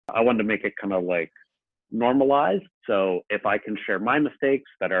I wanted to make it kind of like normalized. So if I can share my mistakes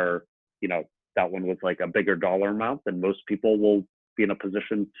that are, that one was like a bigger dollar amount than most people will be in a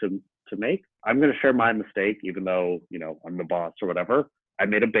position to make. I'm going to share my mistake, even though, I'm the boss or whatever. I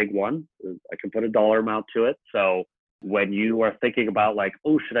made a big one. I can put a dollar amount to it. So when you are thinking about like,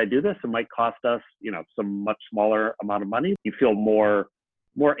 oh, should I do this? It might cost us, some much smaller amount of money. You feel more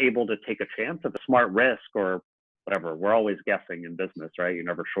able to take a chance of a smart risk or whatever. We're always guessing in business, right? You're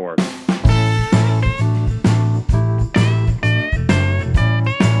never sure.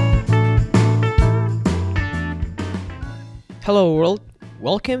 Hello, world.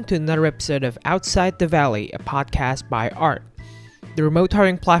 Welcome to another episode of Outside the Valley, a podcast by ART, the remote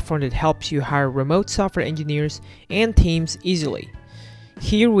hiring platform that helps you hire remote software engineers and teams easily.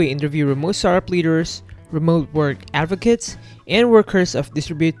 Here we interview remote startup leaders, remote work advocates, and workers of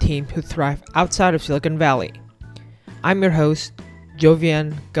distributed teams who thrive outside of Silicon Valley. I'm your host,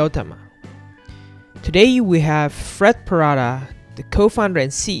 Jovian Gautama. Today we have Fred Perrotta, the co-founder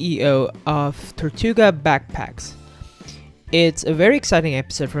and CEO of Tortuga Backpacks. It's a very exciting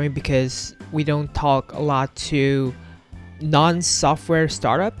episode for me because we don't talk a lot to non-software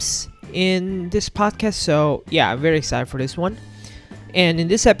startups in this podcast. So yeah, I'm very excited for this one. And in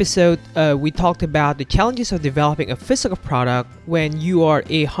this episode, we talked about the challenges of developing a physical product when you are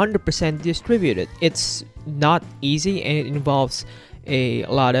 100% distributed. It's not easy and it involves a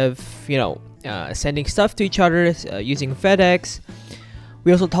lot of, sending stuff to each other using FedEx.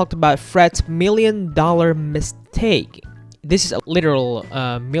 We also talked about Fred's $1 million mistake. This is a literal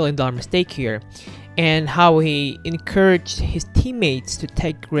 $1 million mistake here, and how he encouraged his teammates to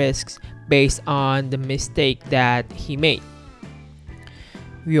take risks based on the mistake that he made.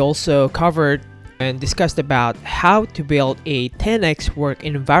 We also covered and discussed about how to build a 10x work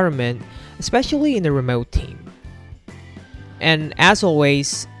environment, especially in a remote team. And as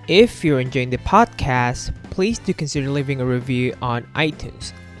always, if you're enjoying the podcast, please do consider leaving a review on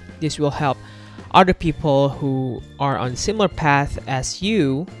iTunes. This will help other people who are on a similar path as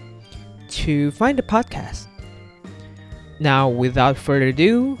you to find the podcast. Now, without further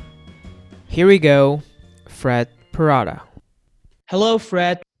ado, here we go, Fred Perrotta. Hello,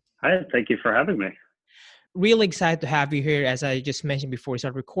 Fred. Hi, thank you for having me. Really excited to have you here. As I just mentioned before we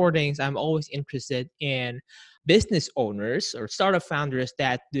start recordings, I'm always interested in business owners or startup founders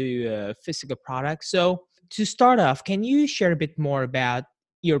that do physical products. So to start off, can you share a bit more about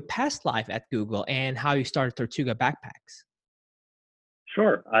your past life at Google and how you started Tortuga Backpacks?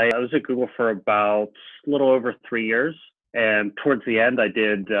 Sure. I was at Google for about a little over 3 years. And towards the end,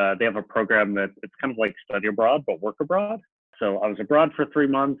 they have a program that it's kind of like study abroad, but work abroad. So I was abroad for 3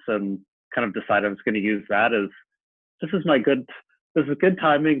 months and kind of decided I was going to use that as this is good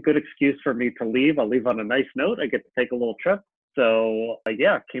timing, good excuse for me to leave. I'll leave on a nice note. I get to take a little trip. So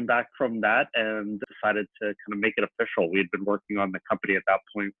came back from that and decided to kind of make it official. We had been working on the company at that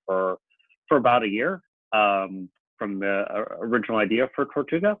point for about a year, from the original idea for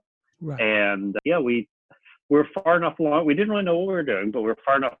Tortuga. Right. And we were far enough along. We didn't really know what we were doing, but we were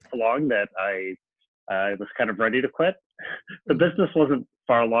far enough along that I was kind of ready to quit. The business wasn't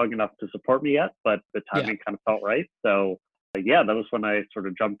far along enough to support me yet, but the timing kind of felt right. So that was when I sort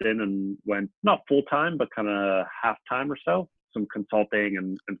of jumped in and went not full time, but kind of half time or so, some consulting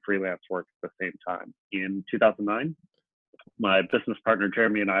and freelance work at the same time. In 2009, my business partner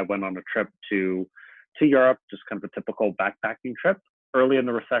Jeremy and I went on a trip to Europe, just kind of a typical backpacking trip. Early in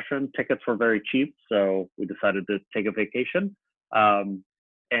the recession, tickets were very cheap, so we decided to take a vacation.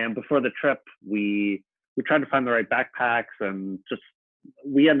 And before the trip, we tried to find the right backpacks, and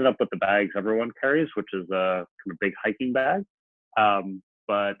we ended up with the bags everyone carries, which is a kind of big hiking bag.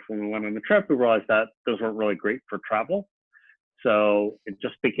 But when we went on the trip, we realized that those weren't really great for travel. So it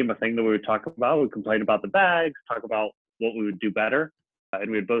just became a thing that we would talk about. We'd complain about the bags, talk about what we would do better. And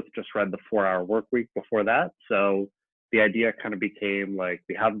we had both just read the 4-Hour Work Week before that. So the idea kind of became like,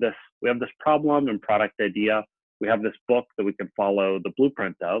 we have this problem and product idea. We have this book that we can follow the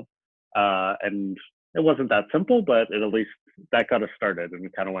blueprint of. And it wasn't that simple, but at least that got us started, and we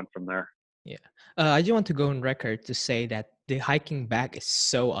kind of went from there. Yeah. I just want to go on record to say that the hiking bag is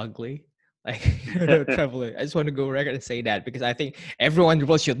so ugly. Like, traveler. I just want to go on record and say that because I think everyone in the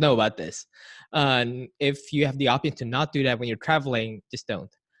world should know about this. And if you have the option to not do that when you're traveling, just don't.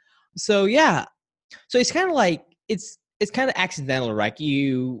 So yeah. So it's kind of like it's kind of accidental, right?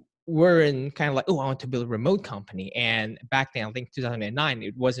 You were in kind of like, oh, I want to build a remote company, and back then, I think 2009,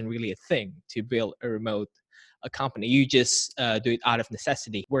 it wasn't really a thing to build a company. You just do it out of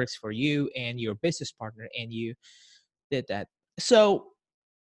necessity. It works for you and your business partner, and you did that. So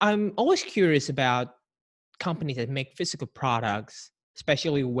I'm always curious about companies that make physical products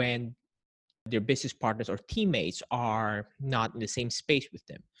especially when their business partners or teammates are not in the same space with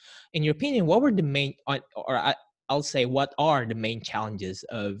them. In your opinion, what were the main, I'll say, what are the main challenges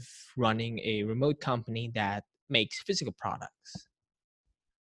of running a remote company that makes physical products?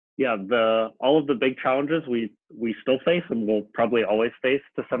 Yeah, all of the big challenges we still face and will probably always face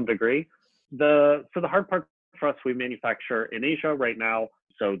to some degree. The hard part for us, we manufacture in Asia right now,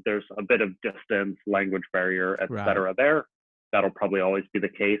 so there's a bit of distance, language barrier, et Right. cetera there. That'll probably always be the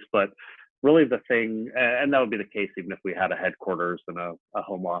case, but really the thing, and that would be the case even if we had a headquarters and a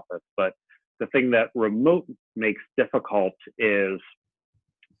home office. But the thing that remote makes difficult is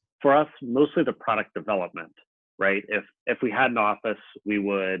for us mostly the product development, right? If we had an office, we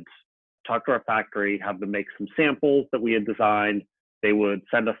would talk to our factory, have them make some samples that we had designed. They would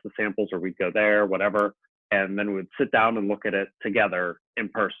send us the samples, or we'd go there, whatever, and then we'd sit down and look at it together in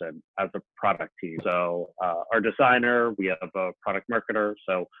person as a product team. So our designer, we have a product marketer,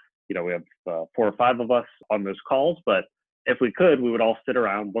 so we have 4 or 5 of us on those calls. But if we could, we would all sit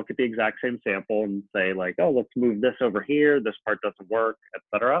around, look at the exact same sample, and say like, oh, let's move this over here. This part doesn't work,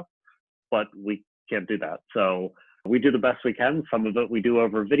 etc. But we can't do that. So we do the best we can. Some of it we do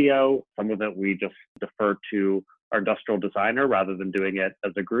over video. Some of it we just defer to our industrial designer rather than doing it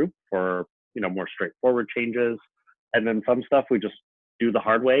as a group for more straightforward changes. And then some stuff we just do the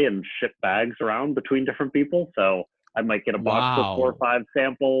hard way and ship bags around between different people. So I might get a box of 4 or Wow. 5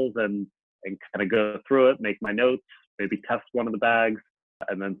 samples and kind of go through it, make my notes, maybe test one of the bags,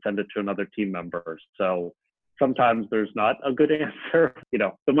 and then send it to another team member. So sometimes there's not a good answer.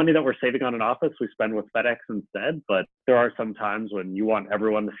 The money that we're saving on an office, we spend with FedEx instead. But there are some times when you want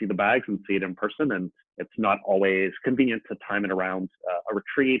everyone to see the bags and see it in person, and it's not always convenient to time it around a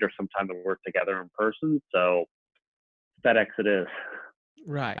retreat or some time to work together in person. So FedEx it is.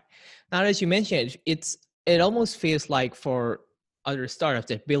 Right. Now, as you mentioned, it almost feels like for other startups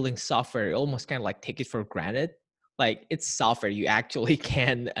that building software, you almost kind of like take it for granted. Like it's software, you actually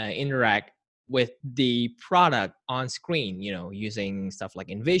can interact with the product on screen, using stuff like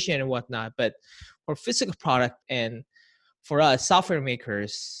InVision and whatnot. But for physical product and for us software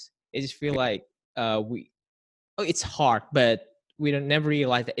makers, I just feel like it's hard, but we don't never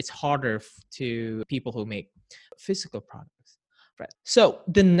realize that it's harder to people who make physical products. Right. So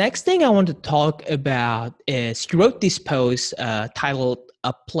the next thing I want to talk about is you wrote this post titled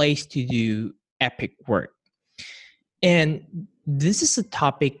 "A Place to Do Epic Work," and this is a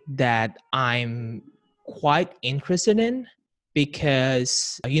topic that I'm quite interested in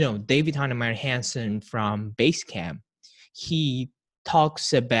because David Heinemeier Hansen from Basecamp, he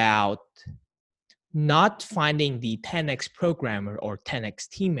talks about not finding the 10x programmer or 10x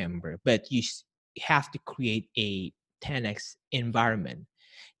team member, but you have to create a 10x environment.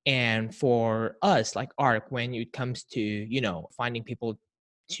 And for us, like Arc, when it comes to finding people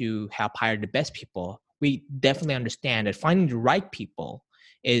to help hire the best people, we definitely understand that finding the right people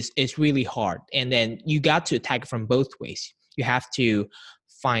is really hard. And then you got to attack it from both ways. You have to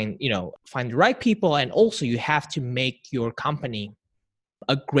find the right people, and also you have to make your company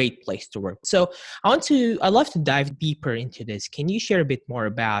a great place to work. So I'd love to dive deeper into this. Can you share a bit more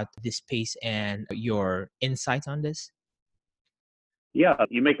about this space and your insights on this? Yeah,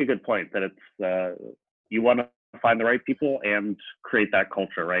 you make a good point that you want to find the right people and create that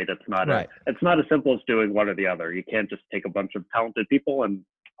culture, right? Right. It's not as simple as doing one or the other. You can't just take a bunch of talented people and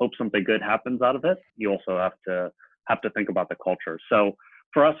hope something good happens out of it. You also have to think about the culture. So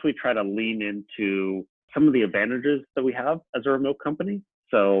for us, we try to lean into some of the advantages that we have as a remote company.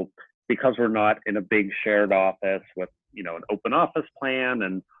 So because we're not in a big shared office with an open office plan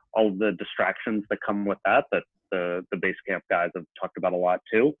and all of the distractions that come with that the Basecamp guys have talked about a lot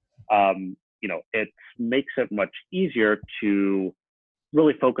too. It makes it much easier to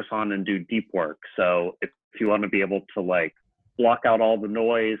really focus on and do deep work. So if you want to be able to like block out all the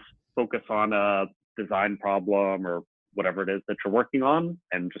noise, focus on a design problem or whatever it is that you're working on,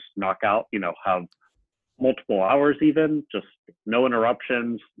 and just knock out, have multiple hours even, just no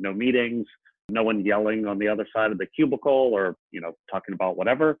interruptions, no meetings, no one yelling on the other side of the cubicle or, talking about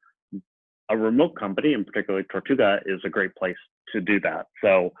whatever. A remote company, and particularly Tortuga, is a great place to do that.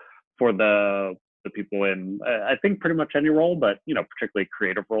 So for the people in, I think pretty much any role, but particularly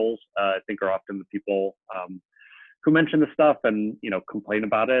creative roles, I think are often the people who mention the stuff and complain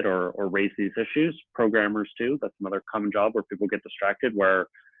about it or raise these issues. Programmers too. That's another common job where people get distracted, where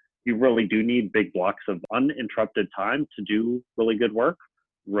you really do need big blocks of uninterrupted time to do really good work.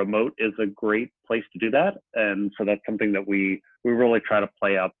 Remote is a great place to do that, and so that's something that we really try to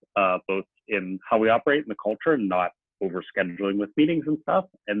play up both in how we operate in the culture and not over scheduling with meetings and stuff.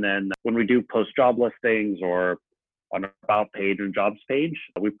 And then when we do post job listings or on our about page and jobs page,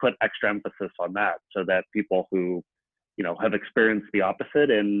 we put extra emphasis on that so that people who, have experienced the opposite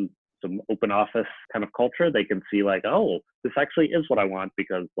in some open office kind of culture, they can see like, oh, this actually is what I want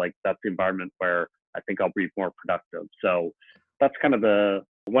because like that's the environment where I think I'll be more productive. So that's kind of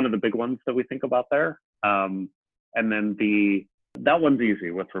one of the big ones that we think about there. And then that one's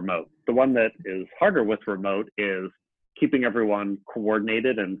easy with remote. The one that is harder with remote is keeping everyone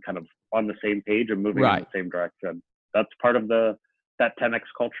coordinated and kind of on the same page and moving in the same direction. That's part of that 10X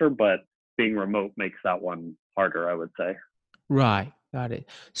culture, but being remote makes that one harder, I would say. Right. Got it.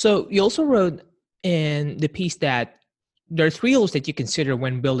 So you also wrote in the piece that there are three rules that you consider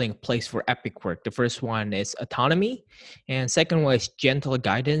when building a place for epic work. The first one is autonomy, and second one is gentle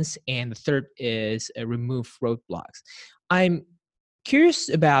guidance, and the third is remove roadblocks. I'm curious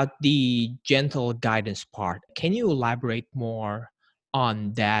about the gentle guidance part. Can you elaborate more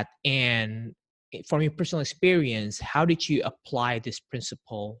on that? And from your personal experience, how did you apply this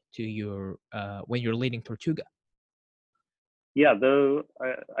principle to your when you're leading Tortuga? Yeah,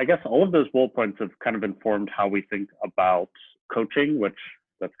 I guess all of those bullet points have kind of informed how we think about coaching, which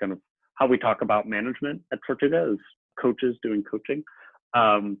that's kind of how we talk about management at Tortuga is coaches doing coaching.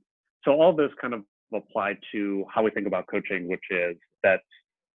 So all of those kind of apply to how we think about coaching, which is that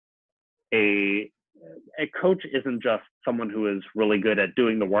a coach isn't just someone who is really good at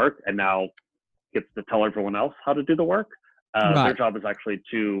doing the work and now gets to tell everyone else how to do the work. Their job is actually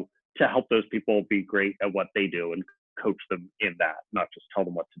to help those people be great at what they do and coach them in that, not just tell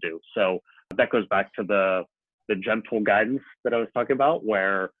them what to do. So that goes back to the gentle guidance that I was talking about,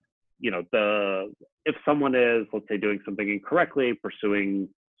 where if someone is, let's say, doing something incorrectly, pursuing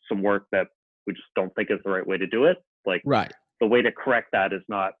some work that we just don't think is the right way to do it, like the way to correct that is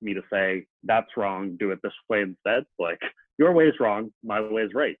not me to say that's wrong, do it this way instead. Like your way is wrong, my way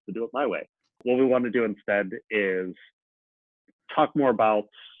is right, so do it my way. What we want to do instead is talk more about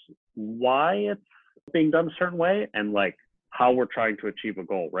why it's being done a certain way and like how we're trying to achieve a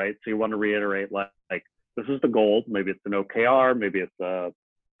goal, right? So you want to reiterate like this is the goal. Maybe it's an OKR, maybe it's a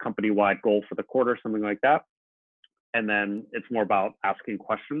company-wide goal for the quarter, something like that. And then it's more about asking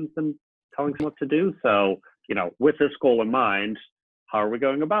questions than telling them what to do. So, with this goal in mind, how are we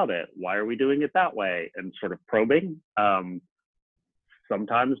going about it? Why are we doing it that way? And sort of probing.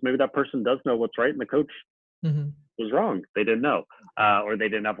 Sometimes maybe that person does know what's right and the coach was wrong. They didn't know, or they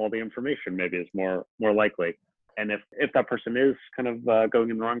didn't have all the information. Maybe it's more likely. And if that person is kind of going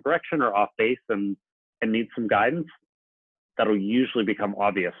in the wrong direction or off base and needs some guidance, that'll usually become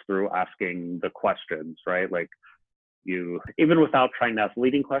obvious through asking the questions, right? Like you, even without trying to ask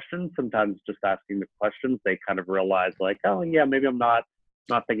leading questions, sometimes just asking the questions, they kind of realize like, oh yeah, maybe I'm not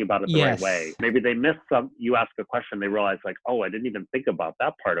thinking about it the right way. Maybe they missed you ask a question, they realize like, oh, I didn't even think about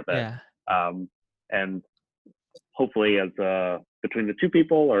that part of it. And hopefully as between the two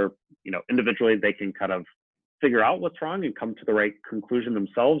people or, individually, they can kind of figure out what's wrong and come to the right conclusion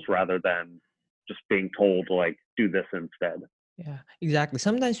themselves rather than just being told like, do this instead. Yeah, exactly.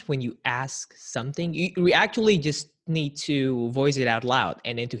 Sometimes when you ask something, you actually just need to voice it out loud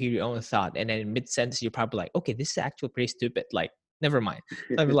and then to hear your own thought. And then mid-sentence, you're probably like, okay, this is actually pretty stupid. Like, never mind.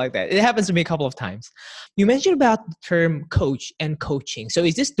 Something like that. It happens to me a couple of times. You mentioned about the term coach and coaching. So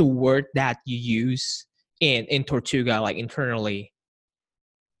is this the word that you use in Tortuga, like internally?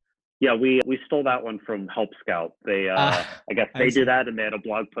 Yeah, we stole that one from Help Scout. I guess they do that, and they had a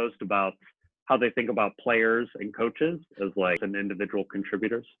blog post about how they think about players and coaches as like an individual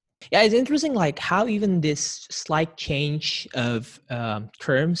contributors. Yeah, it's interesting, like how even this slight change of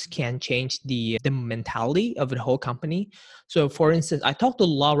terms can change the mentality of the whole company. So, for instance, I talked to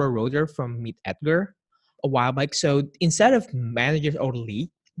Laura Roeder from Meet Edgar a while back. So, instead of managers or lead,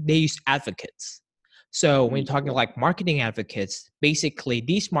 they use advocates. So, when you're talking like marketing advocates, basically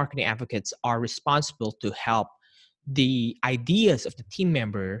these marketing advocates are responsible to help the ideas of the team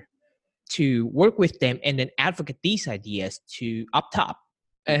member to work with them and then advocate these ideas to up top.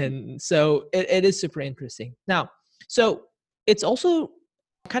 And so it is super interesting. Now, so it's also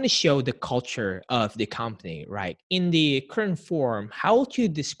kind of show the culture of the company, right? In the current form, how would you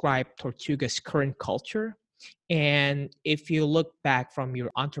describe Tortuga's current culture? And if you look back from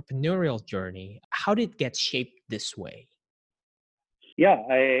your entrepreneurial journey, how did it get shaped this way? Yeah,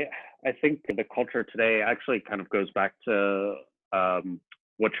 I think the culture today actually kind of goes back to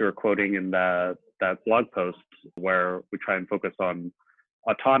what you were quoting in that blog post, where we try and focus on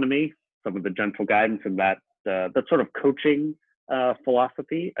autonomy, some of the gentle guidance, and that sort of coaching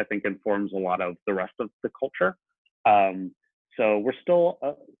philosophy, I think informs a lot of the rest of the culture. So we're still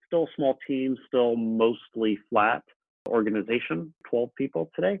a small team, still mostly flat organization, 12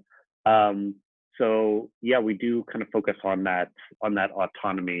 people today. So yeah, we do kind of focus on that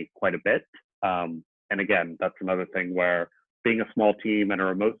autonomy quite a bit. And again, that's another thing where being a small team and a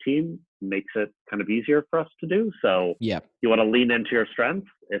remote team makes it kind of easier for us to do. So Yeah. you want to lean into your strengths.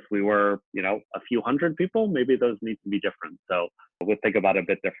 If we were, a few hundred people, maybe those need to be different. So we'll think about it a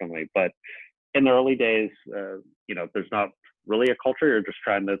bit differently. But in the early days, there's not really a culture. You're just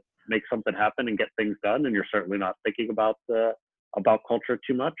trying to make something happen and get things done, and you're certainly not thinking about culture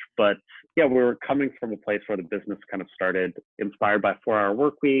too much. But yeah, we were coming from a place where the business kind of started inspired by 4-hour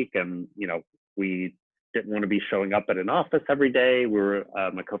work week, and we didn't want to be showing up at an office every day. We were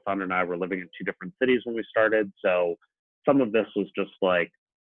my co-founder and I were living in 2 different cities when we started, so some of this was just like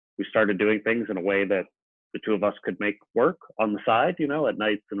we started doing things in a way that the 2 of us could make work on the side, at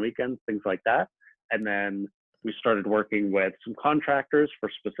nights and weekends, things like that. And then we started working with some contractors for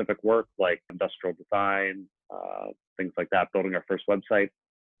specific work like industrial design, things like that, building our first website.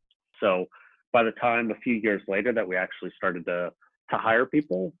 So by the time a few years later that we actually started to hire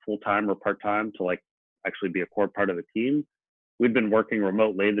people full-time or part-time to like actually be a core part of the team, we'd been working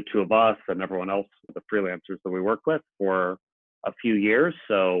remotely, the 2 of us and everyone else, the freelancers that we work with, for a few years.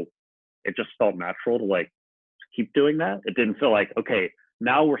 So it just felt natural to like keep doing that. It didn't feel like, okay,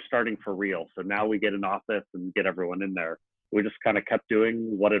 now we're starting for real. So now we get an office and get everyone in there. We just kind of kept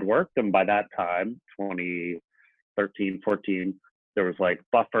doing what had worked. And by that time, 2013, 14, there was like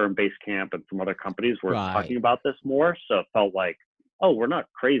Buffer and Basecamp and some other companies were talking about this more. So it felt like, oh, we're not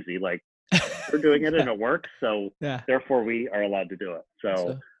crazy. Like we're doing it and it works. So therefore we are allowed to do it.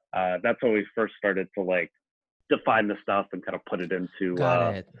 So that's when we first started to like define the stuff and kind of put it into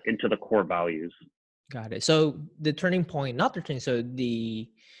the core values. Got it. So the turning point, not the turning, so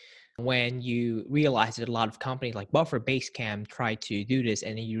when you realize that a lot of companies like Buffer, Basecamp try to do this,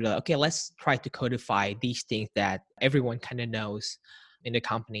 and then you're like, okay, let's try to codify these things that everyone kind of knows in the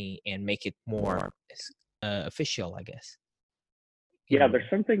company and make it more official, I guess. Yeah, there's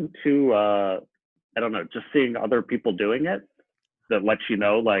something to, I don't know, just seeing other people doing it that lets you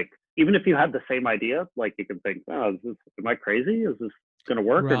know, like, even if you have the same idea, like you can think, oh, am I crazy? Is this going to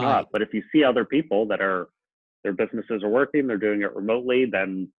work or not? But if you see other people that their businesses are working, they're doing it remotely,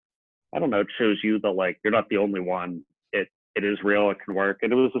 then I don't know, it shows you that like you're not the only one. It is real, it can work.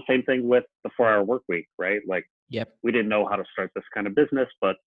 And it was the same thing with the 4-hour work week, right? Like we didn't know how to start this kind of business,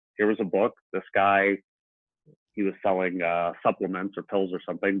 but here was a book. This guy, he was selling supplements or pills or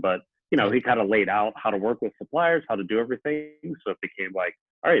something, but he kind of laid out how to work with suppliers, how to do everything. So it became like,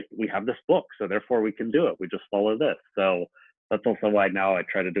 all right, we have this book, so therefore we can do it. We just follow this. So that's also why now I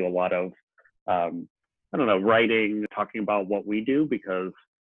try to do a lot of, writing, talking about what we do, because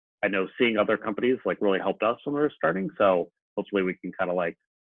I know seeing other companies like really helped us when we were starting. So hopefully we can kind of like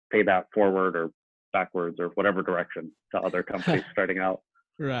pay that forward or backwards or whatever direction to other companies starting out.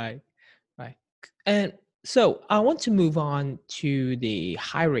 Right. And so I want to move on to the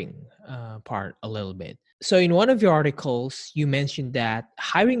hiring part a little bit. So in one of your articles, you mentioned that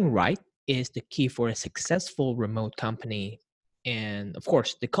hiring right is the key for a successful remote company. And of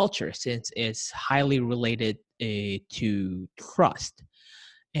course, the culture, since it's highly related to trust.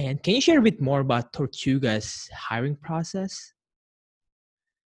 And can you share a bit more about Tortuga's hiring process?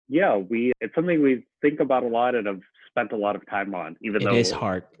 Yeah, it's something we think about a lot and have spent a lot of time on, even though it is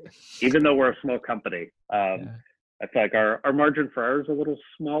hard. Even though we're a small company. I feel like our margin for error is a little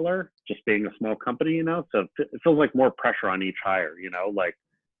smaller, just being a small company, so it feels like more pressure on each hire, like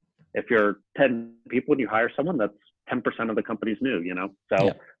if you're 10 people and you hire someone, that's 10% of the company's new,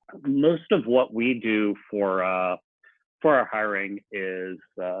 So most of what we do for our hiring is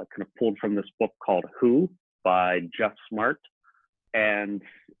kind of pulled from this book called Who by Jeff Smart. And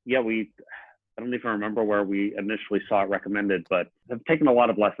I don't even remember where we initially saw it recommended, but I've taken a lot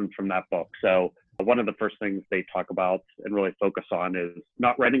of lessons from that book. So one of the first things they talk about and really focus on is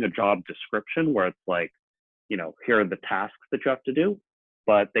not writing a job description where it's like, here are the tasks that you have to do,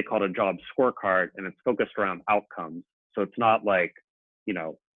 but they call it a job scorecard, and it's focused around outcomes. So it's not like,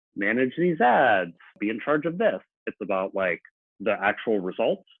 manage these ads, be in charge of this. It's about like the actual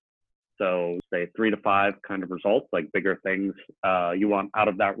results. So say 3 to 5 kind of results, like bigger things you want out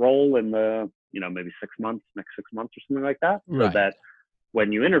of that role in the, maybe next 6 months or something like that. So that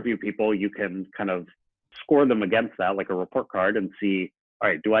when you interview people, you can kind of score them against that, like a report card, and see, all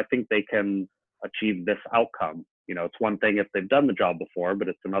right, do I think they can achieve this outcome? It's one thing if they've done the job before, but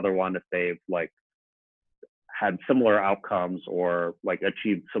it's another one if they've like had similar outcomes or like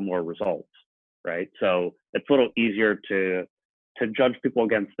achieved similar results, right? So it's a little easier to judge people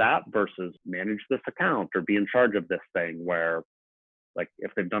against that versus manage this account or be in charge of this thing, where like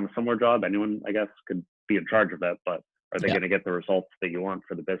if they've done a similar job, anyone I guess could be in charge of it, but are they going to get the results that you want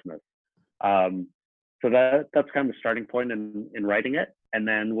for the business? So that's kind of the starting point in writing it. And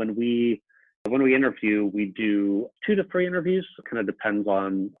then when we interview, we do 2 to 3 interviews. It kind of depends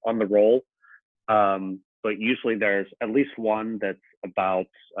on the role. But usually there's at least one that's about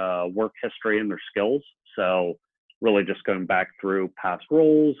work history and their skills. So really just going back through past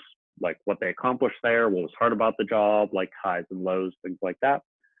roles, like what they accomplished there, what was hard about the job, like highs and lows, things like that.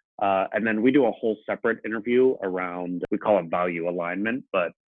 And then we do a whole separate interview around, we call it value alignment,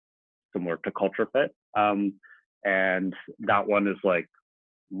 but similar to culture fit. And that one is like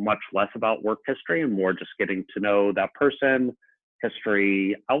much less about work history and more just getting to know that person,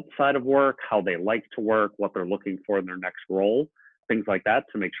 history outside of work, how they like to work, what they're looking for in their next role, things like that,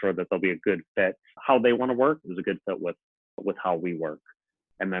 to make sure that they'll be a good fit. How they want to work is a good fit with how we work.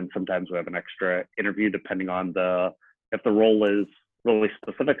 And then sometimes we have an extra interview depending on if the role is really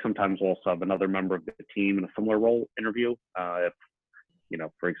specific. Sometimes we'll also have another member of the team in a similar role interview. If,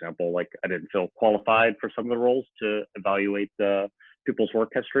 for example, like I didn't feel qualified for some of the roles to evaluate the people's work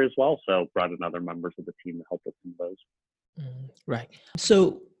history as well. So brought in other members of the team to help with some of those. Right.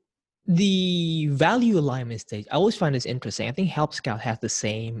 So the value alignment stage, I always find this interesting. I think Help Scout has the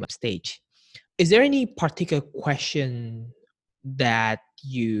same stage. Is there any particular question that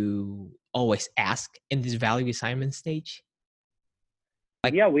you always ask in this value assignment stage?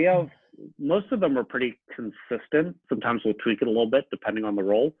 Yeah, we have, most of them are pretty consistent. Sometimes we'll tweak it a little bit depending on the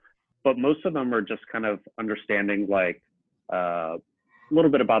role, but most of them are just kind of understanding like a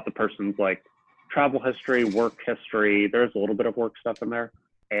little bit about the person's like travel history, work history. There's a little bit of work stuff in there,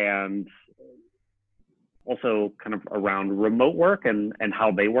 and also kind of around remote work and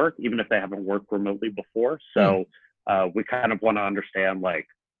how they work, even if they haven't worked remotely before. So we kind of want to understand like,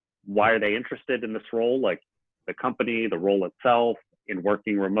 why are they interested in this role? Like the company, the role itself, in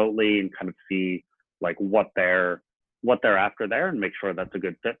working remotely, and kind of see like what they're after there, and make sure that's a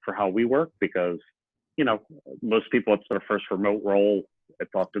good fit for how we work. Because most people, it's their first remote role.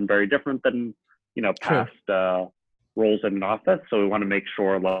 It's often very different than past roles in an office. So we want to make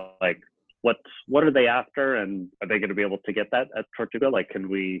sure like what are they after, and are they going to be able to get that at Tortuga? Like,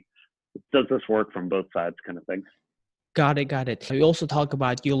 does this work from both sides, kind of thing. Got it. You also talk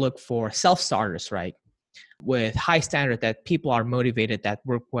about you look for self-starters, right? With high standard that people are motivated, that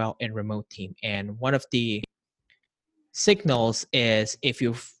work well in remote team. And one of the signals is if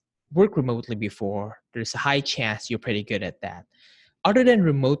you've worked remotely before, there's a high chance you're pretty good at that. Other than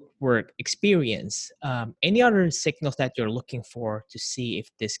remote work experience, any other signals that you're looking for to see if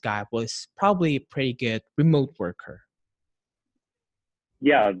this guy was probably a pretty good remote worker?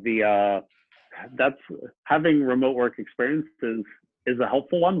 Yeah, that's having remote work experience is a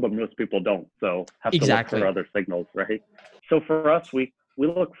helpful one, but most people don't. So have to look for other signals, right? So for us, we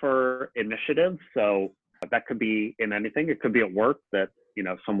look for initiatives. So that could be in anything. It could be at work that,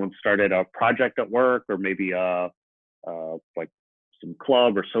 someone started a project at work, or maybe like some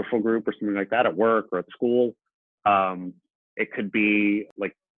club or social group or something like that at work or at school. It could be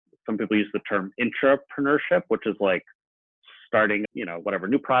like, some people use the term intrapreneurship, which is like starting, whatever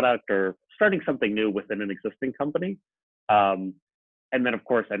new product or starting something new within an existing company. And then of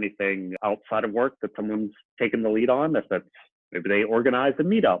course, anything outside of work that someone's taken the lead on, if that's maybe they organize a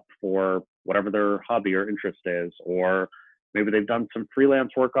meetup for whatever their hobby or interest is, or maybe they've done some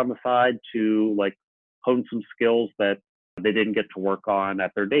freelance work on the side to like hone some skills that they didn't get to work on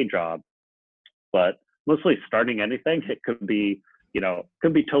at their day job. But mostly starting anything, it could be,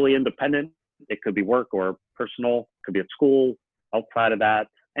 could be totally independent. It could be work or personal, could be at school, outside of that,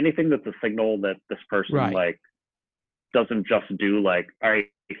 anything that's a signal that this person like doesn't just do like, all right,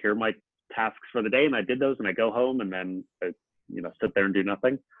 here are my tasks for the day, and I did those, and I go home, and then I, sit there and do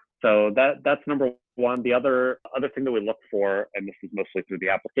nothing. So that's number one. The other thing that we look for, and this is mostly through the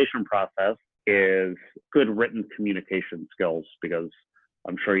application process, is good written communication skills, because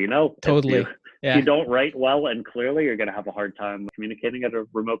I'm sure totally. If you don't write well and clearly, you're going to have a hard time communicating at a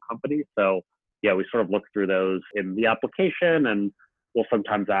remote company. So yeah, we sort of look through those in the application, and we'll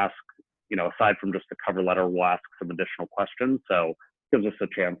sometimes ask, aside from just a cover letter, we'll ask some additional questions. So it gives us a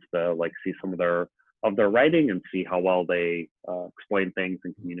chance to like see some of their writing and see how well they explain things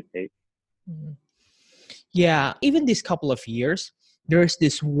and communicate. Yeah, even these couple of years, there's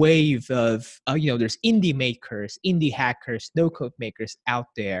this wave of, there's indie makers, indie hackers, no code makers out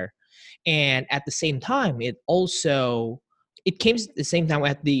there. And at the same time, it came at the same time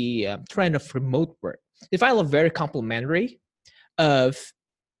at the trend of remote work. They feel very complementary of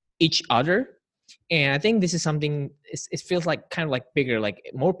each other. And I think this is something, it feels like kind of like bigger, like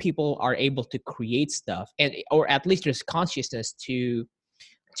more people are able to create stuff, or at least there's consciousness to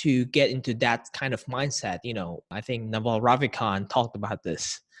to get into that kind of mindset. I think Naval Ravikant talked about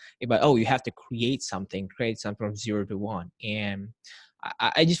this, about, you have to create something from 0 to 1. And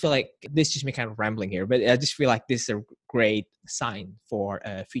I just feel like this just me kind of rambling here, but I just feel like this is a great sign for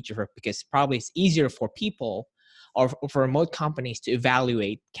future work, because probably it's easier for people or for remote companies to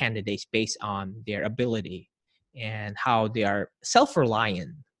evaluate candidates based on their ability and how they are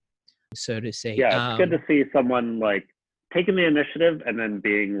self-reliant, so to say. Yeah, it's good to see someone like taking the initiative and then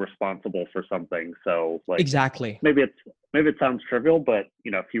being responsible for something. So like Exactly. maybe it sounds trivial, but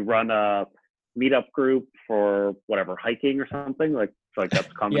if you run a meetup group for whatever, hiking or something, like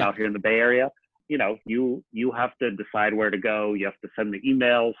that's common Yeah. out here in the Bay Area, you have to decide where to go. You have to send the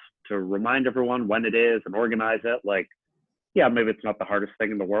emails to remind everyone when it is and organize it. Like, yeah, maybe it's not the hardest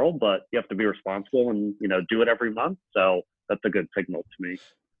thing in the world, but you have to be responsible and do it every month. So that's a good signal to me.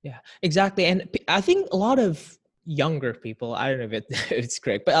 Yeah, exactly. And I think a lot of younger people, I don't know if it's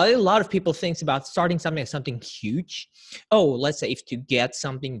correct, but a lot of people thinks about starting something huge. Oh, let's say if to get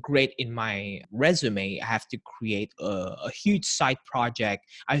something great in my resume, I have to create a huge side project.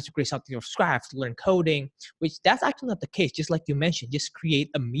 I have to create something from scratch, to learn coding, which that's actually not the case. Just like you mentioned, just create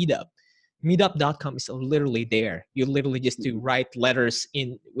a meetup. Meetup.com is literally there. You literally just to write letters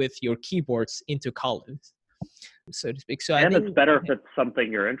in with your keyboards into columns, so to speak. So I And think it's better if it's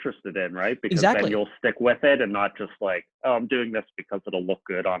something you're interested in, right? Because then exactly. you'll stick with it and not just like, oh, I'm doing this because it'll look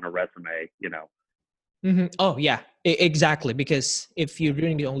good on a resume, Mm-hmm. Oh yeah, exactly. Because if you're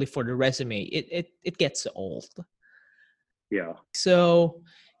doing it only for the resume, it gets old. Yeah. So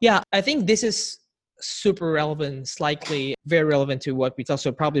yeah, I think this is super relevant, slightly very relevant to what we talk.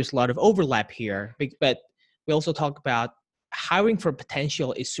 So probably there's a lot of overlap here, but we also talk about hiring for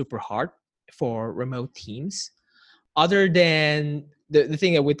potential is super hard for remote teams. Other than the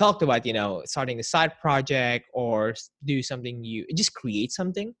thing that we talked about, starting a side project or do something new, just create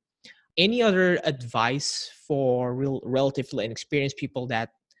something. Any other advice for relatively inexperienced people that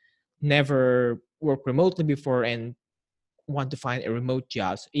never worked remotely before and want to find a remote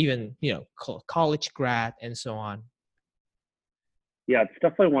job, even college grad and so on? Yeah, it's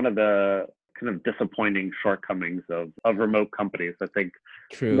definitely one of the kind of disappointing shortcomings of remote companies. I think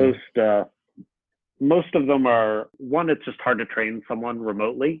True. most of them are, one, it's just hard to train someone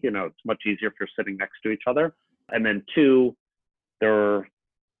remotely. It's much easier if you're sitting next to each other. And then two,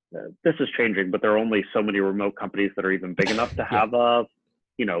 this is changing, but there are only so many remote companies that are even big enough to Yeah. have a,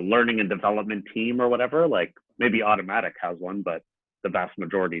 learning and development team or whatever. Like maybe Automatic has one, but the vast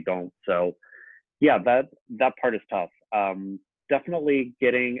majority don't. So yeah, that part is tough. Definitely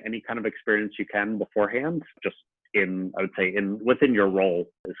getting any kind of experience you can beforehand, just I would say within your role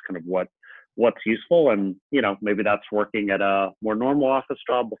is kind of what's useful. And, maybe that's working at a more normal office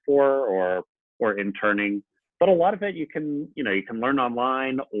job before or interning. But a lot of it you can learn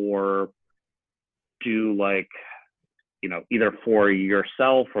online or do like, either for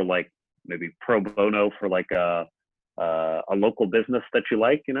yourself or like maybe pro bono for like a local business that you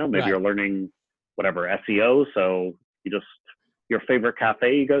like, maybe Right. you're learning whatever SEO. So you just, your favorite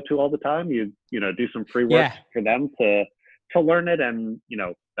cafe you go to all the time, you do some free work Yeah. for them to learn it. And,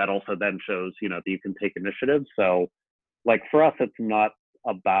 that also then shows, that you can take initiative. So like for us, it's not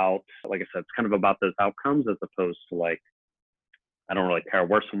about, like I said, it's kind of about those outcomes as opposed to like, I don't really care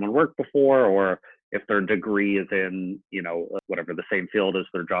where someone worked before or if their degree is in, whatever the same field as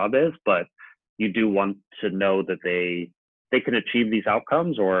their job is, but you do want to know that they can achieve these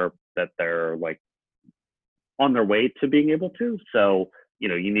outcomes or that they're like on their way to being able to. So,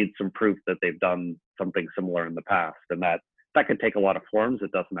 you need some proof that they've done something similar in the past. And that can take a lot of forms.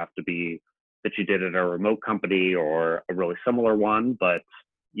 It doesn't have to be that you did it at a remote company or a really similar one, but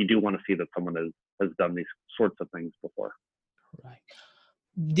you do want to see that someone has done these sorts of things before. Right.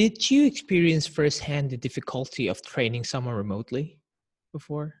 Did you experience firsthand the difficulty of training someone remotely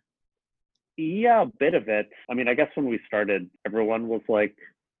before? Yeah, a bit of it. I mean, I guess when we started, everyone was like,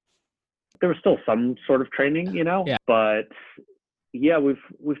 there was still some sort of training, Yeah. but yeah,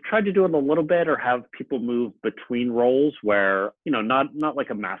 we've tried to do it a little bit or have people move between roles where, not like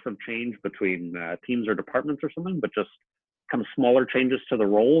a massive change between teams or departments or something, but just kind of smaller changes to the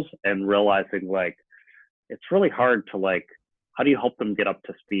roles and realizing like, it's really hard to like, how do you help them get up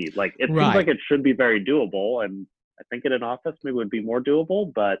to speed? Like, it seems Right. like it should be very doable. And I think in an office, maybe it would be more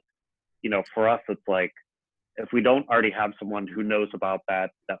doable, but for us, it's like, if we don't already have someone who knows about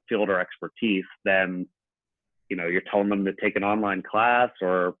that field or expertise, then, you're telling them to take an online class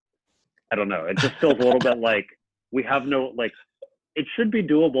or I don't know. It just feels a little bit like we have no, like, it should be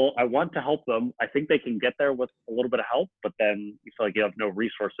doable. I want to help them. I think they can get there with a little bit of help, but then you feel like you have no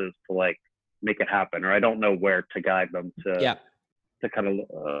resources to like make it happen, or I don't know where to guide them to Yeah. kind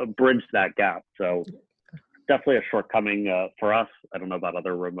of bridge that gap. So definitely a shortcoming for us. I don't know about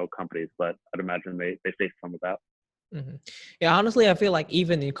other remote companies, but I'd imagine they face some of that. Mm-hmm. Yeah, honestly, I feel like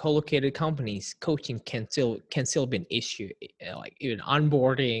even in co-located companies, coaching can still be an issue, like even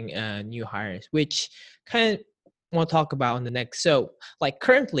onboarding new hires, which kind of want to talk about on the next. So, like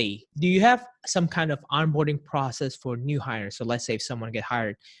currently, do you have some kind of onboarding process for new hires? So, let's say if someone get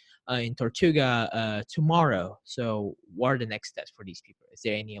hired in Tortuga tomorrow, so what are the next steps for these people? Is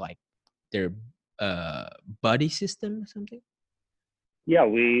there any like their buddy system or something? Yeah,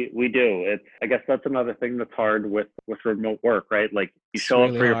 we do. It's I guess that's another thing that's hard with remote work, right? Like you It's show up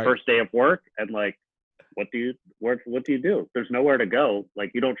really for your hard. first day of work and like what do you do? There's nowhere to go.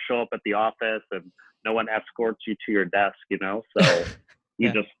 Like you don't show up at the office and no one escorts you to your desk, you know? So you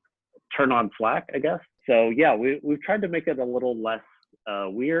Yeah, just turn on Slack, I guess. So yeah, we've tried to make it a little less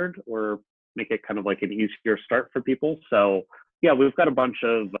weird or make it kind of like an easier start for people. So yeah, we've got a bunch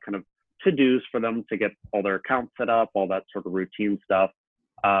of kind of to-dos for them to get all their accounts set up, all that sort of routine stuff.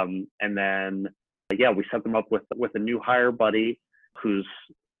 And then yeah, we set them up with a new hire buddy who's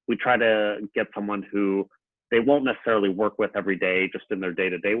we try to get someone who they won't necessarily work with every day just in their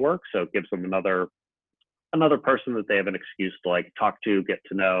day-to-day work. So it gives them another person that they have an excuse to like talk to, get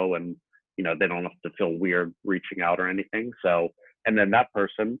to know, and they don't have to feel weird reaching out or anything. So and then that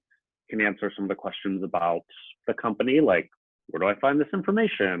person can answer some of the questions about the company, like where do I find this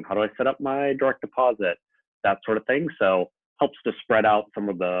information? How do I set up my direct deposit? That sort of thing. So helps to spread out some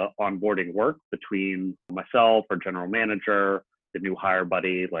of the onboarding work between myself or general manager, the new hire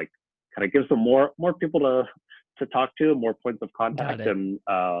buddy, like kind of gives them more people to talk to, more points of got contact, it. and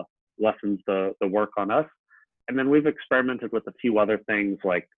lessens the work on us. And then we've experimented with a few other things,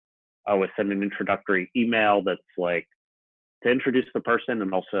 like I always send an introductory email that's like to introduce the person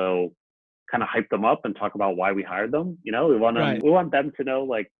and also kind of hype them up and talk about why we hired them. Right. We want them to know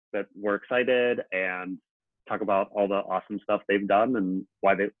like that we're excited and talk about all the awesome stuff they've done and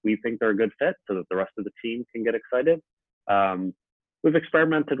why we think they're a good fit so that the rest of the team can get excited. Um, we've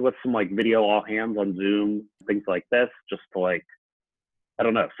experimented with some like video all hands on Zoom, things like this, just to like, I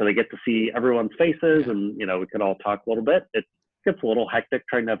don't know. So they get to see everyone's faces Yeah. and, we could all talk a little bit. It gets a little hectic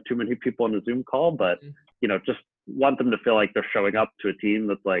trying to have too many people on a Zoom call, but, Mhm. just want them to feel like they're showing up to a team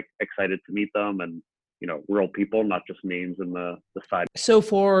that's like excited to meet them and, real people, not just names in the side. So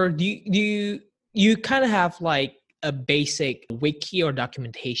for do you kind of have like a basic wiki or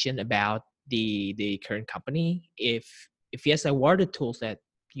documentation about the current company? If yes, like what are the tools that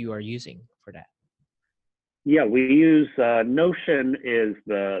you are using for that? Yeah, we use Notion is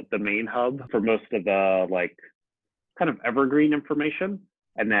the main hub for most of the like kind of evergreen information.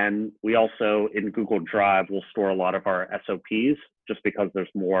 And then we also in Google Drive will store a lot of our SOPs just because there's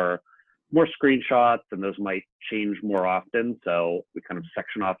more screenshots and those might change more often. So we kind of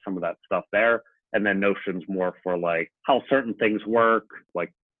section off some of that stuff there. And then Notion's more for like how certain things work,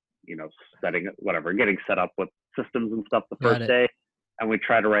 like, setting whatever, getting set up with systems and stuff the Got first it. day. And we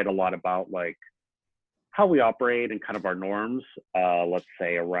try to write a lot about like how we operate and kind of our norms, let's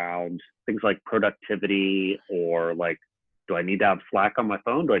say around things like productivity or like, do I need to have Slack on my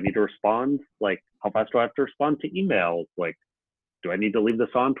phone? Do I need to respond? Like, how fast do I have to respond to emails? Like, do I need to leave this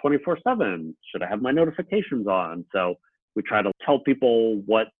on 24/7? Should I have my notifications on? So we try to tell people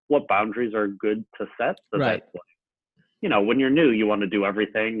what boundaries are good to set so that Right. when you're new, you want to do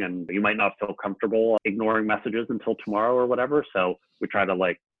everything and you might not feel comfortable ignoring messages until tomorrow or whatever. So we try to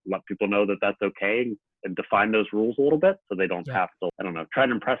like let people know that that's okay and define those rules a little bit so they don't Yeah. have to, I don't know, try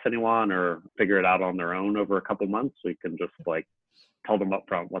to impress anyone or figure it out on their own over a couple months. We can just like tell them up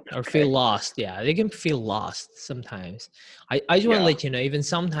front what's Or okay. feel lost. Yeah, they can feel lost sometimes. I just want to Yeah. let you know, even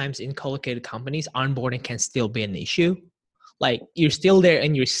sometimes in co-located companies, onboarding can still be an issue. Like you're still there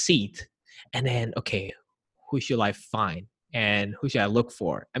in your seat, and then okay, who should I find and who should I look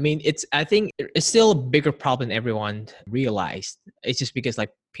for? I mean, I think it's still a bigger problem than everyone realized. It's just because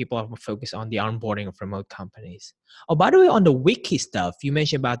like people are focused on the onboarding of remote companies. Oh, by the way, on the wiki stuff, you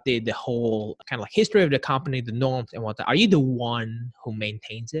mentioned about the whole kind of like history of the company, the norms and whatnot. Are you the one who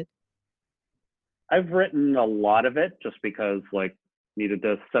maintains it? I've written a lot of it just because like needed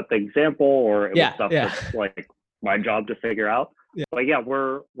to set the example or it was Yeah, stuff yeah, that's like my job to figure out. yeah. But yeah,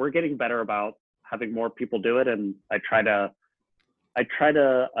 we're getting better about having more people do it. And I try to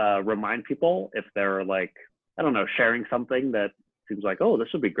remind people if they're like, I don't know, sharing something that seems like, oh, this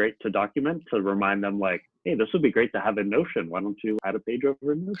would be great to document, to remind them like, hey, this would be great to have in Notion. Why don't you add a page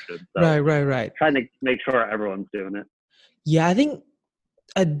over in Notion? So Right, right, right. trying to make sure everyone's doing it. Yeah, I think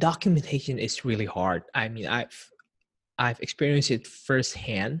a documentation is really hard. I mean, I've experienced it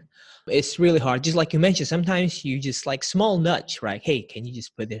firsthand. It's really hard. Just like you mentioned, sometimes you just like small nudge, right? Hey, can you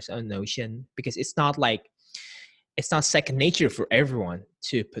just put this on Notion? Because it's not second nature for everyone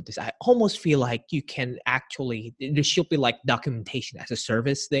to put this. I almost feel like you can actually, there should be like documentation as a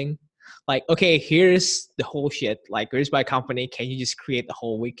service thing. Like, okay, here's the whole shit. Like, here's my company. Can you just create the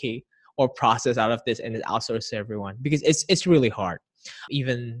whole wiki or process out of this and then outsource to everyone? Because it's really hard.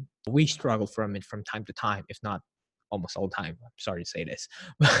 Even we struggle from it from time to time, if not almost all the time. I'm sorry to say this,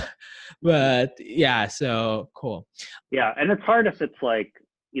 but yeah. So cool. Yeah, and it's hard if it's like,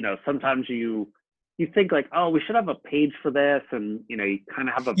 sometimes you think like, oh, we should have a page for this, and you kind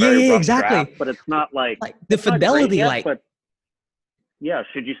of have a Yeah, very yeah, rough draft, exactly. but it's not like Like the it's not great fidelity, yet. like But yeah,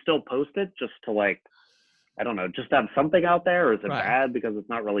 should you still post it just to like, I don't know, just have something out there, or is it right. bad because it's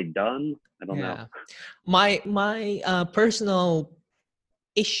not really done? I don't know. Yeah. My personal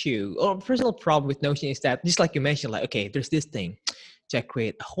issue or personal problem with Notion is that just like you mentioned, like, okay, there's this thing. Should I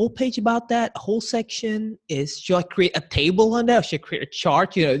create a whole page about that? A whole section? Should I create a table on that? Or should I create a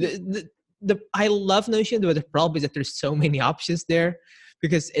chart? I love Notion, but the problem is that there's so many options there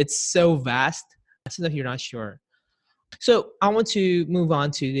because it's so vast. Sometimes you're not sure. So I want to move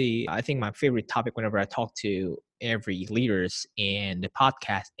on to I think my favorite topic whenever I talk to every leaders in the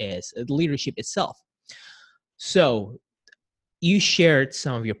podcast is leadership itself. So you shared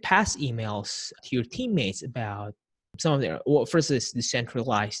some of your past emails to your teammates about some of their, well, first is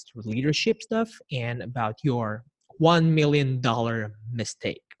decentralized leadership stuff and about your $1 million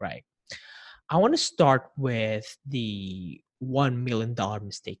mistake, right? I want to start with the $1 million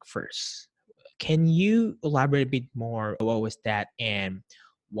mistake first. Can you elaborate a bit more? What was that? And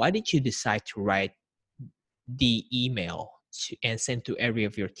why did you decide to write the email and send to every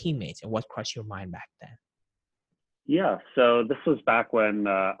of your teammates? And what crossed your mind back then? Yeah, so this was back when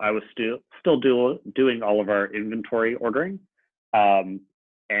I was still doing all of our inventory ordering. Um,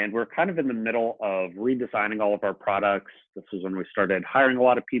 and we're kind of in the middle of redesigning all of our products. This was when we started hiring a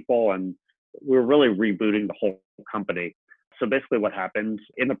lot of people, and we were really rebooting the whole company. So basically what happened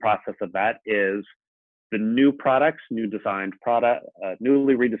in the process of that is the new products, newly redesigned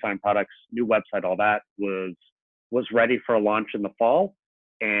products, new website, all that was ready for a launch in the fall.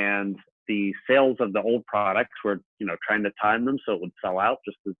 And the sales of the old products were, trying to time them so it would sell out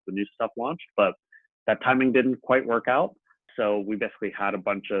just as the new stuff launched. But that timing didn't quite work out. So we basically had a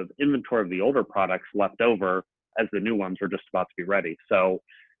bunch of inventory of the older products left over as the new ones were just about to be ready. So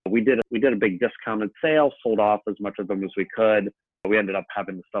we did a big discounted sale, sold off as much of them as we could. We ended up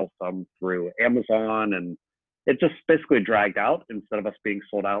having to sell some through Amazon, and it just basically dragged out. Instead of us being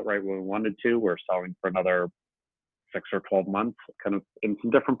sold out right when we wanted to, we're selling for another 6 or 12 months, kind of in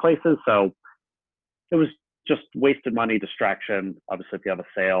some different places. So it was just wasted money, distraction. Obviously, if you have a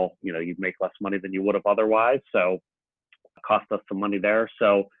sale, you'd make less money than you would have otherwise. So it cost us some money there.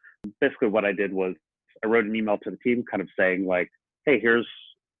 So basically what I did was I wrote an email to the team kind of saying like, hey, here's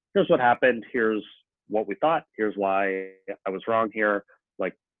what happened. Here's what we thought. Here's why I was wrong here.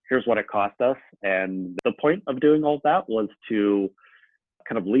 Like, here's what it cost us. And the point of doing all of that was to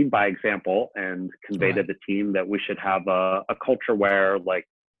kind of lead by example and convey to the team that we should have a culture where like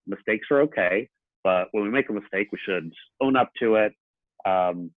mistakes are okay, but when we make a mistake, we should own up to it,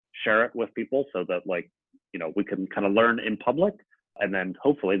 share it with people so that like, we can kind of learn in public and then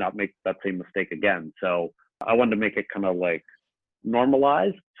hopefully not make that same mistake again. So I wanted to make it kind of like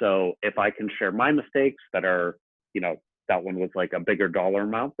normalized. So if I can share my mistakes that are, that one was like a bigger dollar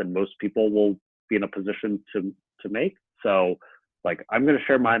amount than most people will be in a position to make. So like, I'm going to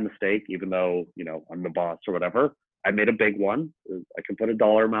share my mistake, even though, I'm the boss or whatever. I made a big one. I can put a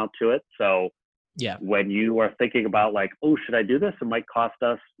dollar amount to it. So Yeah. when you are thinking about like, oh, should I do this? It might cost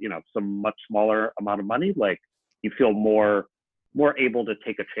us, some much smaller amount of money. Like you feel more able to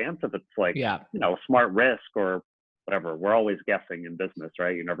take a chance if it's like, Yeah. a smart risk or whatever. We're always guessing in business,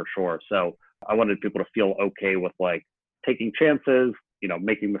 right? You're never sure. So I wanted people to feel okay with like taking chances,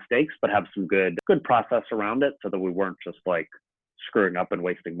 making mistakes, but have some good process around it so that we weren't just like screwing up and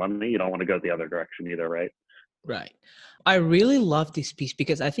wasting money. You don't want to go the other direction either, right? Right. I really love this piece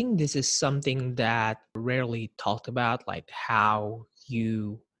because I think this is something that rarely talked about, like how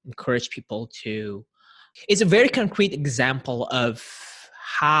you encourage people to. It's a very concrete example of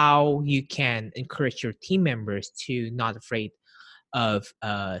how you can encourage your team members to not afraid of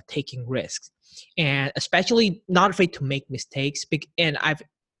taking risks, and especially not afraid to make mistakes. And I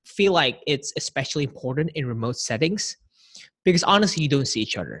feel like it's especially important in remote settings because honestly, you don't see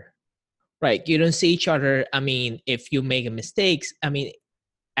each other. Right. You don't see each other. I mean, if you make a mistakes, I mean,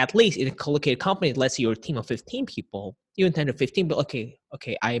 at least in a collocated company, let's say you're a team of 15 people, you intend to 15, but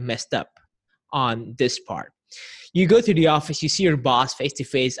okay, I messed up on this part. You go to the office, you see your boss face to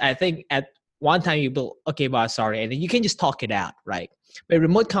face. I think at one time you will, okay, boss, sorry, and then you can just talk it out, right? But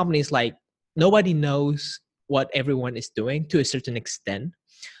remote companies, like, nobody knows what everyone is doing to a certain extent.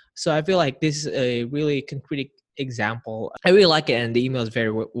 So I feel like this is a really concrete example. I really like it, and the email is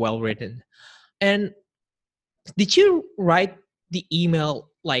very well written. And did you write the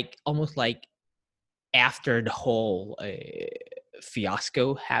email like almost like after the whole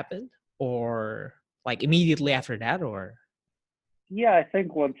fiasco happened, or like immediately after that, or? Yeah, I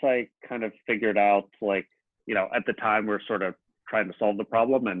think once I kind of figured out, like, at the time we're sort of trying to solve the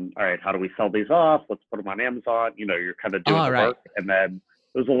problem and, all right, how do we sell these off? Let's put them on Amazon. You're kind of doing All the right. work. And then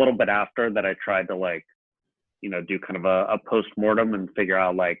it was a little bit after that I tried to, like, do kind of a post-mortem and figure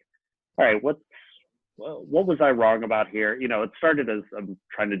out, like, all right, what was I wrong about here? It started as I'm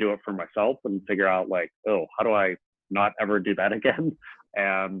trying to do it for myself and figure out, like, oh, how do I not ever do that again?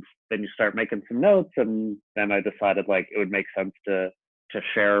 And then you start making some notes, and then I decided, like, it would make sense to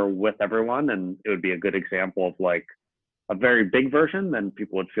share with everyone, and it would be a good example of, like, a very big version. Then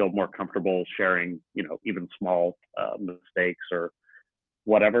people would feel more comfortable sharing, even small mistakes or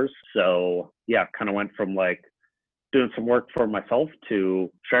whatever. So yeah, kind of went from, like, doing some work for myself to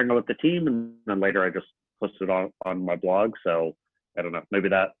sharing it with the team, and then later I just posted on my blog. So I don't know, maybe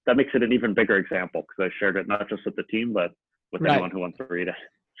that makes it an even bigger example, because I shared it not just with the team, but with Right. anyone who wants to read it.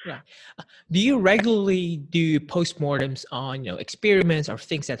 Right. Do you regularly do postmortems on experiments or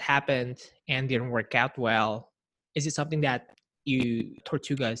things that happened and didn't work out well? Is it something that you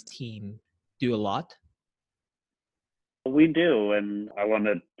Tortuga's team do a lot? We do, and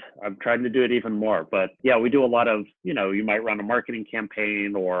I'm trying to do it even more. But yeah, we do a lot of, you might run a marketing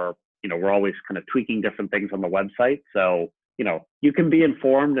campaign, or, we're always kind of tweaking different things on the website. So, you can be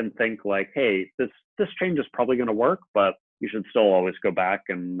informed and think, like, hey, this change is probably going to work, but you should still always go back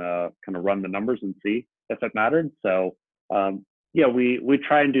and kind of run the numbers and see if it mattered. So yeah, we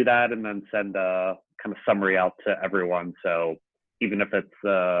try and do that, and then send a kind of summary out to everyone. So even if it's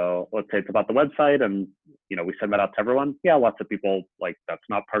let's say it's about the website, and we send that out to everyone. Yeah, lots of people, like, that's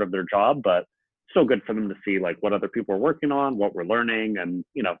not part of their job, but still good for them to see, like, what other people are working on, what we're learning, and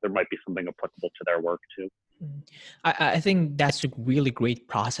there might be something applicable to their work too. Mm. I think that's a really great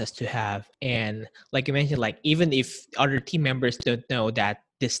process to have. And like you mentioned, like, even if other team members don't know that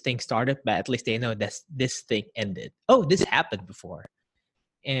this thing started, but at least they know that this thing ended. Oh, this happened before.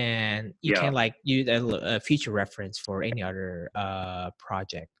 And you Yeah, can like use a future reference for any other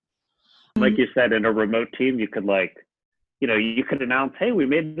project. like you said, in a remote team, you could, like, you could announce, hey, we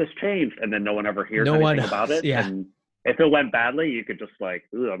made this change, and then no one ever hears No one anything about else, it. yeah. And if it went badly, you could just, like,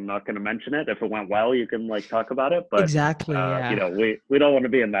 ooh, I'm not going to mention it. If it went well, you can, like, talk about it. But Exactly, yeah. we don't want to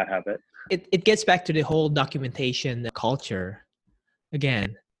be in that habit. It gets back to the whole documentation culture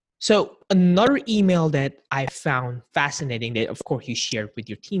again. So another email that I found fascinating that of course you shared with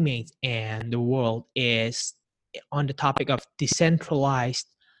your teammates and the world is on the topic of decentralized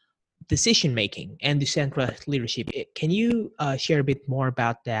decision making and decentralized leadership. Can you share a bit more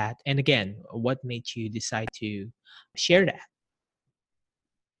about that? And again, what made you decide to share that?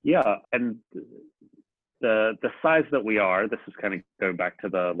 Yeah, and the size that we are, this is kind of going back to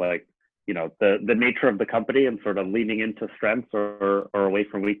the, like, the nature of the company and sort of leaning into strengths or away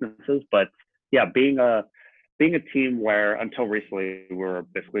from weaknesses. But yeah, being a team where until recently we were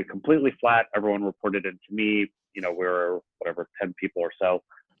basically completely flat, everyone reported into me. We were whatever 10 people or so.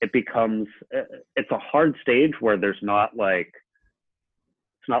 It becomes it's a hard stage where there's not like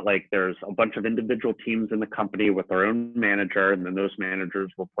it's not like there's a bunch of individual teams in the company with their own manager, and then those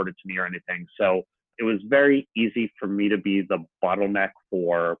managers reported to me or anything. So it was very easy for me to be the bottleneck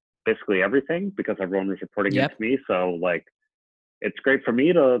for basically everything, because everyone was reporting into Yep. me. So, like, it's great for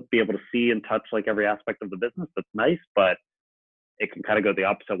me to be able to see and touch, like, every aspect of the business. That's nice, but it can kind of go the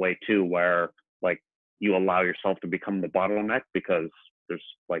opposite way too, where, like, you allow yourself to become the bottleneck because there's,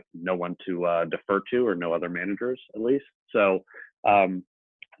 like, no one to defer to, or no other managers at least. So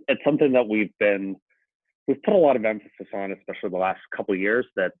it's something that we've put a lot of emphasis on, especially the last couple of years,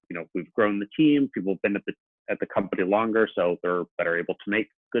 that we've grown the team. People have been at the company longer, so they're better able to make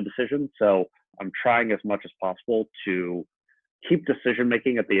good decisions. So I'm trying as much as possible to keep decision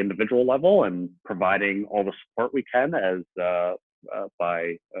making at the individual level, and providing all the support we can, as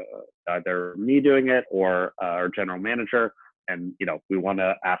by either me doing it or our general manager. And we want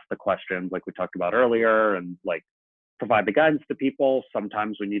to ask the questions like we talked about earlier, and, like, provide the guidance to people.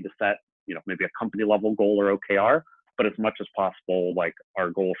 Sometimes we need to set, maybe a company level goal or OKR, but as much as possible, like, our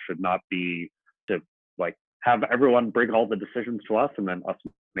goal should not be to, like, have everyone bring all the decisions to us and then us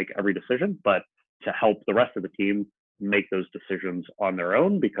make every decision, but to help the rest of the team make those decisions on their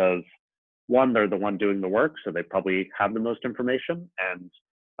own, because one, they're the one doing the work, so they probably have the most information.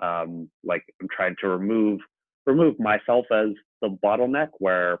 And like I'm trying to remove myself as the bottleneck,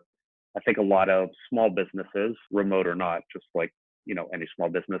 where I think a lot of small businesses, remote or not, just like, any small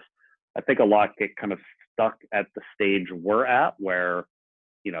business, I think a lot get kind of stuck at the stage we're at, where,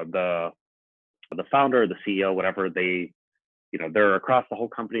 the founder, the CEO, whatever, they're across the whole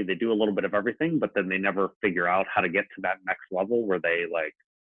company. They do a little bit of everything, but then they never figure out how to get to that next level where they like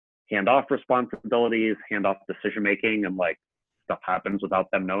hand off responsibilities, hand off decision making, and like stuff happens without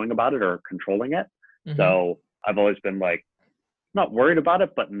them knowing about it or controlling it. Mm-hmm. So I've always been like, not worried about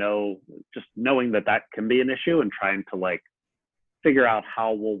it, but just knowing that can be an issue, and trying to like figure out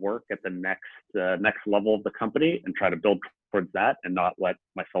how we'll work at the next level of the company and try to build towards that, and not let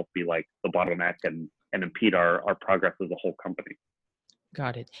myself be like the bottleneck and impede our progress as a whole company.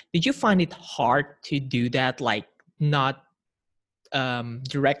 Got it. Did you find it hard to do that, like not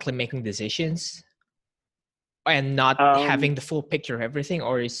directly making decisions and not having the full picture of everything,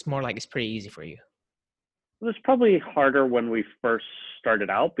 or it's more like it's pretty easy for you? It was probably harder when we first started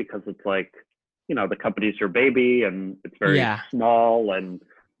out, because it's like, the company's your baby and it's very small. And,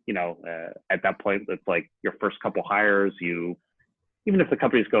 at that point, it's like your first couple hires, even if the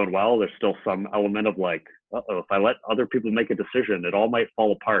company's going well, there's still some element of like, if I let other people make a decision, it all might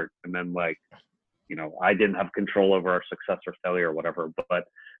fall apart. And then like, I didn't have control over our success or failure or whatever. But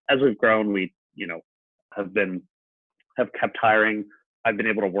as we've grown, we, have kept hiring. I've been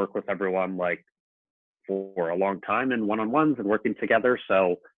able to work with everyone like for a long time in one-on-ones and working together.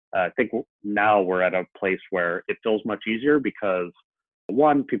 So I think now we're at a place where it feels much easier, because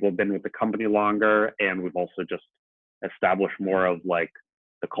one, people have been with the company longer, and we've also just established more of like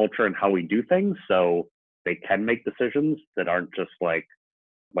the culture and how we do things. So they can make decisions that aren't just like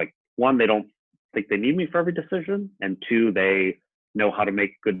one, they don't think they need me for every decision. And two, they know how to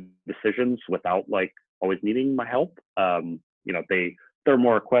make good decisions without like always needing my help. They're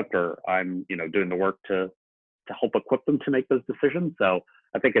more equipped, or I'm, doing the work to help equip them to make those decisions. So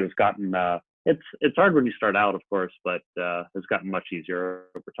I think it has gotten, it's hard when you start out, of course, but it's gotten much easier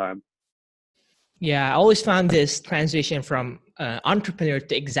over time. Yeah, I always found this transition from entrepreneur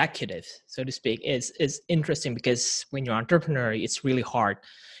to executive, so to speak, is interesting, because when you're entrepreneur, it's really hard.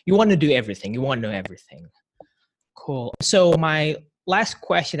 You want to do everything. You want to know everything. Cool. So my last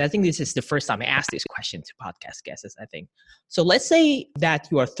question, I think this is the first time I ask this question to podcast guests, I think. So let's say that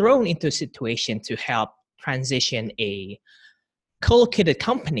you are thrown into a situation to help transition a co-located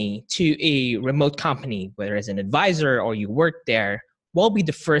company to a remote company, whether as an advisor or you work there. What will be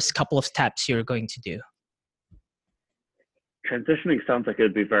the first couple of steps you're going to do? Transitioning sounds like it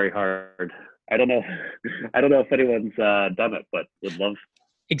would be very hard. I don't know if anyone's done it, but would love.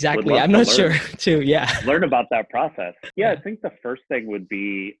 Exactly. I'm not sure too. Yeah. Learn about that process. Yeah, I think the first thing would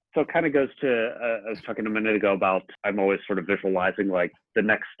be, so it kind of goes to, I was talking a minute ago about, I'm always sort of visualizing like the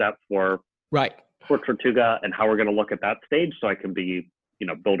next step for Tortuga and how we're going to look at that stage. So I can be,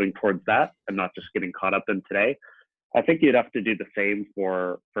 building towards that and not just getting caught up in today. I think you'd have to do the same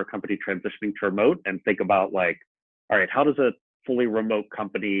for a company transitioning to remote, and think about like, all right, how does a fully remote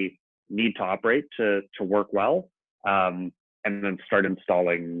company need to operate to work well? And then start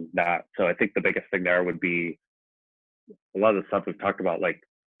installing that. So I think the biggest thing there would be a lot of the stuff we've talked about, like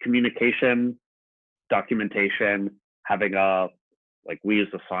communication, documentation, having we use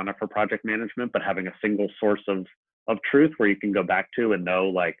Asana for project management, but having a single source of truth where you can go back to and know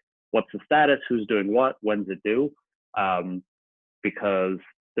like, what's the status, who's doing what, when's it due? Because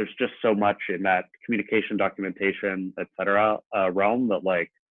there's just so much in that communication, documentation, et cetera, realm that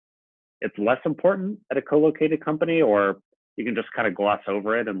like, it's less important at a co-located company, or you can just kind of gloss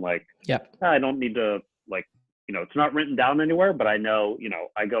over it and like, I don't need to like, it's not written down anywhere, but I know,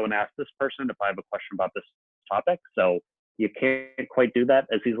 I go and ask this person if I have a question about this topic. So you can't quite do that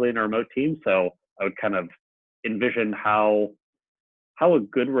as easily in a remote team. So I would kind of envision how a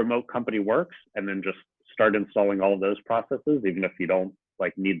good remote company works, and then just start installing all of those processes, even if you don't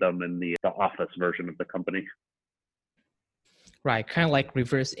like need them in the office version of the company. Right. Kind of like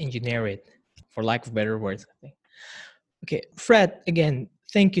reverse engineer it, for lack of better words, I think. Okay, Fred, again,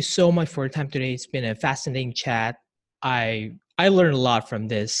 thank you so much for your time today. It's been a fascinating chat. I learned a lot from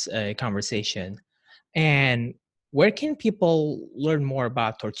this conversation. And where can people learn more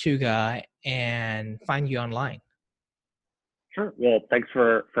about Tortuga and find you online? Sure. Well, thanks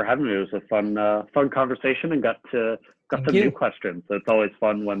for having me. It was a fun conversation, and got some new questions. So it's always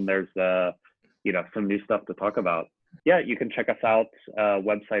fun when there's some new stuff to talk about. Yeah, you can check us out.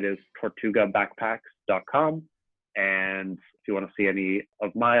 Website is tortugabackpacks.com. And if you want to see any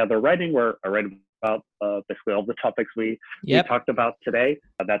of my other writing, I write about basically all the topics we talked about today.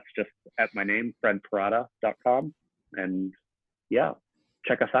 That's just at my name, fredperrotta.com. And yeah,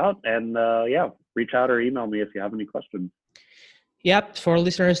 check us out and reach out or email me if you have any questions. Yep. For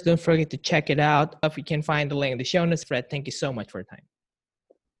listeners, don't forget to check it out. If you can find the link in the show notes. Fred, thank you so much for your time.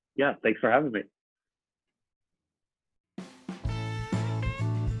 Yeah, thanks for having me.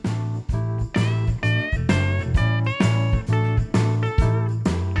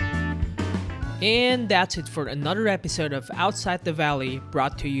 And that's it for another episode of Outside the Valley,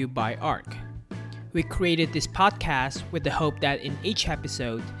 brought to you by ARC. We created this podcast with the hope that in each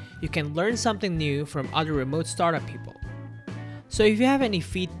episode, you can learn something new from other remote startup people. So if you have any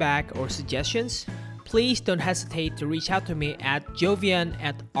feedback or suggestions, please don't hesitate to reach out to me at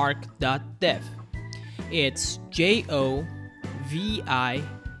jovian@arc.dev. It's JOVIAN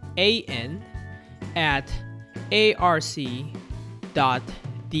at arc.dev.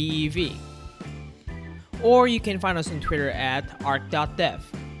 Or you can find us on Twitter at arc.dev.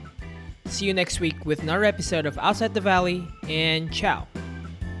 See you next week with another episode of Outside the Valley, and ciao.